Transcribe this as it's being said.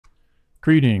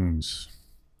Greetings.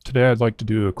 Today I'd like to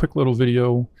do a quick little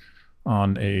video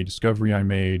on a discovery I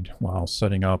made while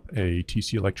setting up a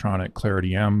TC Electronic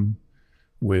Clarity M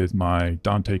with my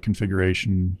Dante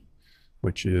configuration,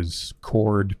 which is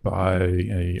cored by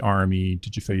a RME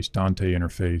Digiface Dante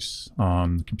interface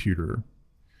on the computer.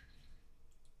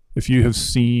 If you have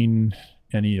seen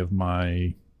any of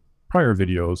my prior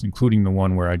videos, including the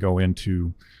one where I go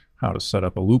into how to set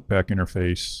up a loopback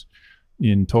interface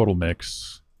in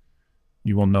TotalMix,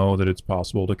 you will know that it's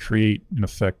possible to create, in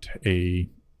effect, a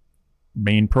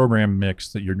main program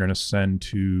mix that you're going to send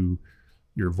to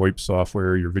your VoIP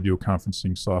software, your video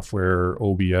conferencing software,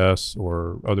 OBS,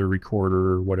 or other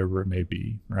recorder, whatever it may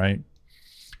be, right?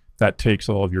 That takes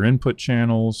all of your input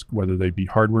channels, whether they be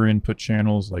hardware input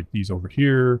channels like these over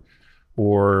here,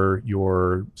 or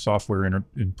your software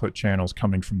input channels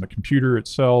coming from the computer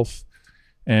itself,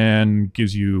 and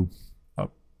gives you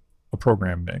a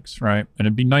program mix, right? And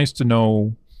it'd be nice to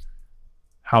know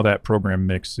how that program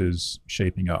mix is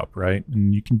shaping up, right?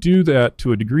 And you can do that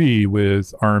to a degree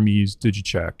with RME's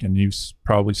DigiCheck, and you've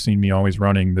probably seen me always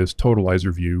running this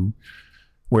totalizer view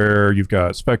where you've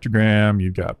got spectrogram,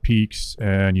 you've got peaks,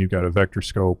 and you've got a vector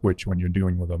scope, which when you're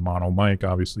doing with a mono mic,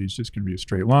 obviously it's just going to be a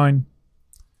straight line.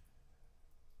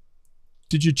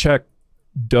 DigiCheck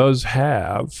does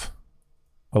have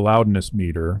a loudness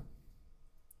meter,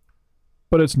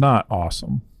 but it's not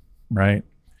awesome, right?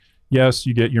 Yes,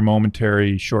 you get your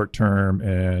momentary short-term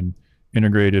and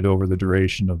integrated over the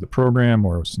duration of the program,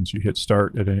 or since you hit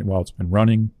start at it while it's been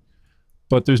running,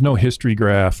 but there's no history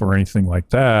graph or anything like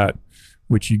that,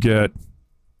 which you get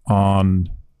on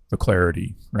the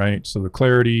Clarity, right? So the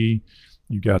Clarity,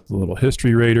 you got the little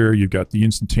history rater, you've got the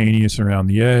instantaneous around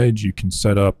the edge, you can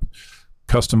set up,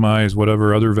 customize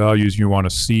whatever other values you want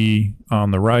to see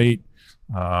on the right.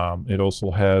 It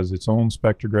also has its own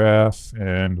spectrograph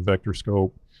and vector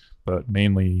scope, but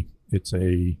mainly it's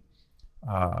a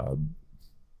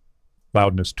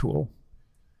loudness tool.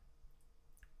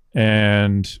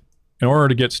 And in order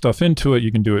to get stuff into it,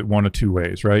 you can do it one of two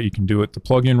ways, right? You can do it the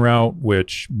plugin route,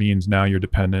 which means now you're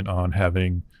dependent on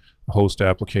having a host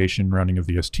application running a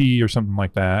VST or something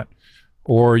like that.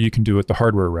 Or you can do it the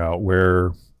hardware route,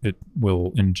 where it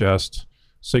will ingest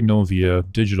signal via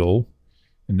digital,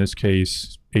 in this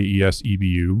case AES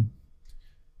EBU.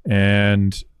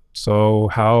 And so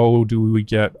how do we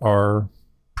get our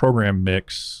program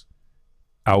mix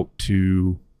out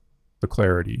to the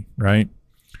Clarity, right?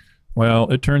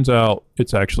 Well, it turns out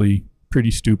it's actually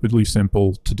pretty stupidly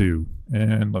simple to do.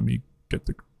 And let me get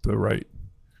the right.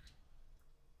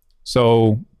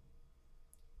 So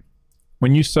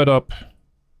when you set up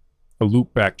a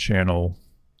loopback channel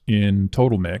in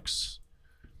TotalMix,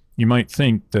 you might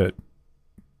think that,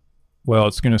 well,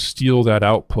 it's going to steal that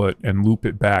output and loop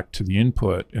it back to the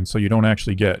input, and so you don't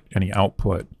actually get any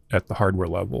output at the hardware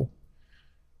level.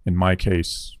 In my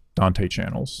case, Dante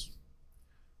channels.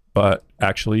 But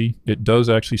actually, it does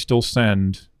actually still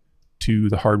send to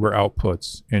the hardware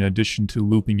outputs, in addition to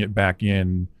looping it back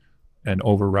in and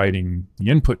overwriting the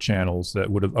input channels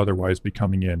that would have otherwise be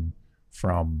coming in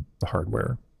from the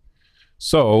hardware.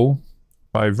 So,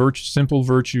 by simple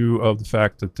virtue of the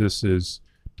fact that this is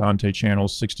Dante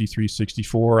channels 63,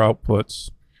 64 outputs,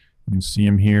 you can see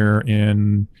them here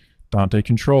in Dante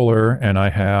controller, and I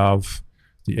have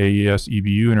the AES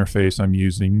EBU interface I'm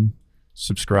using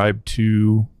subscribed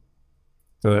to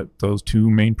those two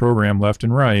main program left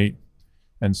and right,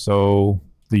 and so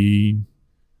the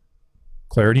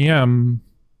Clarity M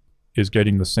is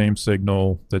getting the same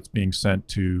signal that's being sent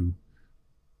to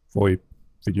VoIP,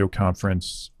 video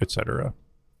conference, etc.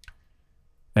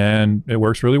 And it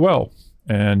works really well.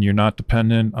 And you're not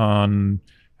dependent on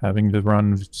having to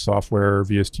run software,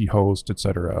 VST host,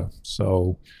 etc.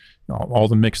 So all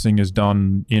the mixing is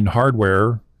done in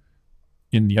hardware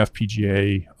in the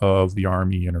FPGA of the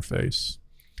RME interface.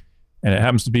 And it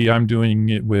happens to be I'm doing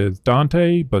it with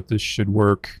Dante, but this should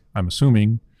work, I'm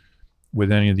assuming,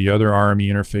 with any of the other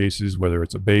RME interfaces, whether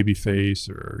it's a Babyface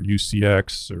or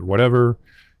UCX or whatever.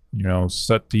 You know,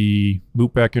 set the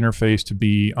loopback interface to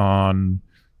be on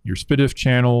your SPDIF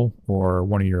channel or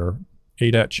one of your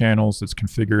ADAT channels that's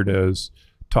configured as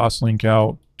toslink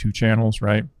out, 2 channels,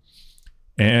 right?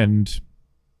 And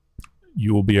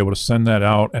you will be able to send that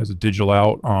out as a digital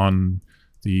out on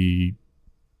the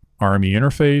RME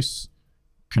interface,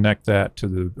 connect that to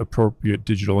the appropriate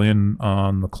digital in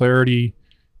on the Clarity,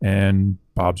 and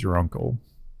Bob's your uncle.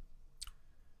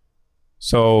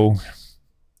 So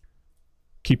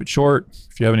keep it short.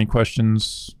 If you have any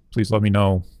questions, please let me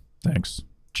know. Thanks.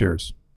 Cheers.